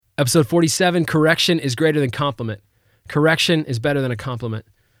Episode 47, correction is greater than compliment. Correction is better than a compliment.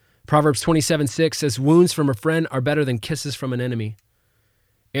 Proverbs 27:6 says, wounds from a friend are better than kisses from an enemy.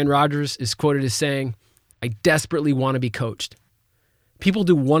 Aaron Rodgers is quoted as saying, I desperately want to be coached. People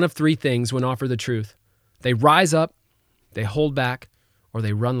do one of three things when offered the truth. They rise up, they hold back, or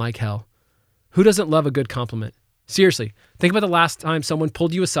they run like hell. Who doesn't love a good compliment? Seriously, think about the last time someone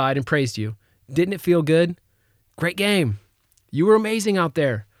pulled you aside and praised you. Didn't it feel good? Great game. You were amazing out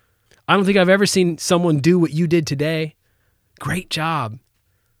there. I don't think I've ever seen someone do what you did today. Great job.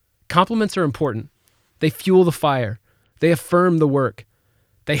 Compliments are important. They fuel the fire. They affirm the work.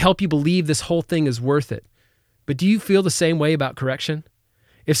 They help you believe this whole thing is worth it. But do you feel the same way about correction?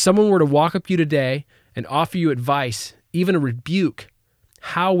 If someone were to walk up to you today and offer you advice, even a rebuke,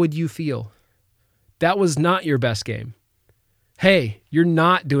 how would you feel? That was not your best game. Hey, you're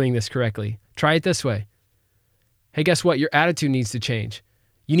not doing this correctly. Try it this way. Hey, guess what? Your attitude needs to change.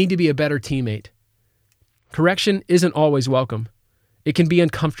 You need to be a better teammate. Correction isn't always welcome. It can be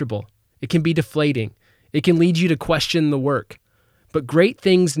uncomfortable. It can be deflating. It can lead you to question the work. But great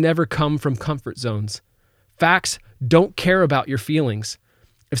things never come from comfort zones. Facts don't care about your feelings.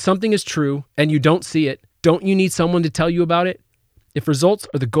 If something is true and you don't see it, don't you need someone to tell you about it? If results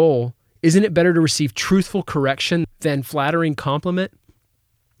are the goal, isn't it better to receive truthful correction than flattering compliment?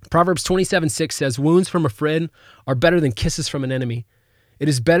 Proverbs 27:6 says, wounds from a friend are better than kisses from an enemy. It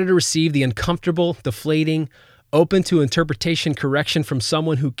is better to receive the uncomfortable, deflating, open to interpretation correction from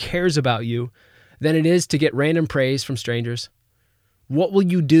someone who cares about you than it is to get random praise from strangers. What will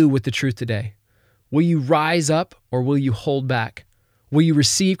you do with the truth today? Will you rise up or will you hold back? Will you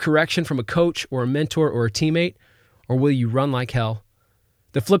receive correction from a coach or a mentor or a teammate, or will you run like hell?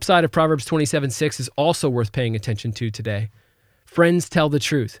 The flip side of Proverbs 27:6 is also worth paying attention to today. Friends tell the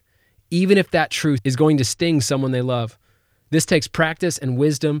truth, even if that truth is going to sting someone they love. This takes practice and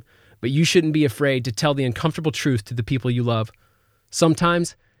wisdom, but you shouldn't be afraid to tell the uncomfortable truth to the people you love.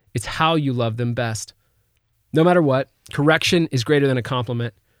 Sometimes it's how you love them best. No matter what, correction is greater than a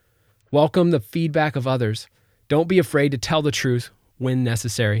compliment. Welcome the feedback of others. Don't be afraid to tell the truth when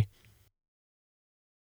necessary.